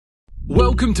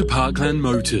Welcome to Parkland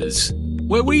Motors,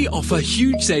 where we offer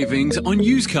huge savings on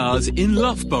used cars in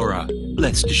Loughborough,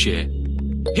 Leicestershire.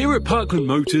 Here at Parkland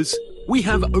Motors, we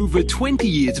have over 20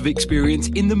 years of experience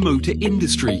in the motor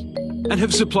industry and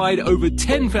have supplied over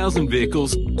 10,000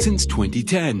 vehicles since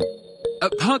 2010.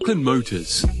 At Parkland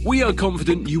Motors, we are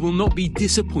confident you will not be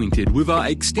disappointed with our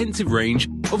extensive range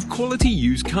of quality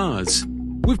used cars,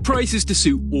 with prices to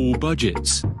suit all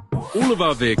budgets. All of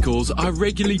our vehicles are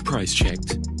regularly price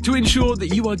checked to ensure that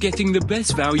you are getting the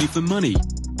best value for money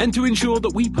and to ensure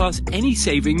that we pass any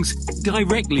savings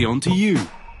directly on to you.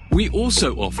 We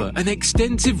also offer an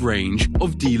extensive range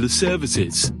of dealer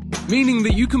services, meaning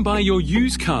that you can buy your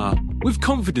used car with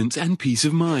confidence and peace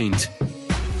of mind.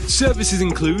 Services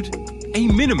include a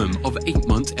minimum of 8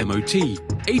 months MOT,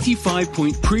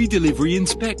 85-point pre-delivery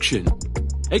inspection,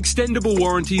 extendable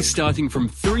warranties starting from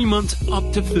 3 months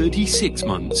up to 36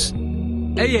 months,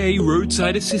 AA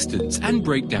roadside assistance and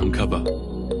breakdown cover,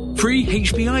 free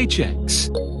HPI checks.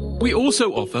 We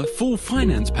also offer full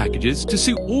finance packages to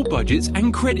suit all budgets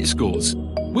and credit scores,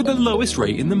 with the lowest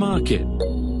rate in the market.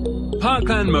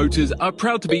 Parkland Motors are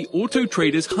proud to be Auto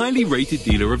Trader's highly rated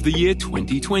Dealer of the Year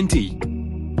 2020,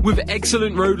 with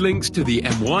excellent road links to the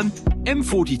M1,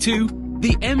 M42,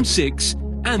 the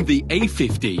M6 and the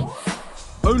A50.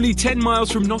 Only 10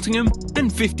 miles from Nottingham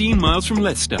and 15 miles from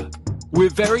Leicester. We're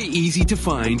very easy to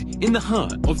find in the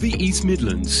heart of the East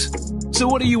Midlands. So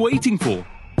what are you waiting for?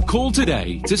 Call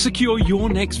today to secure your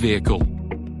next vehicle.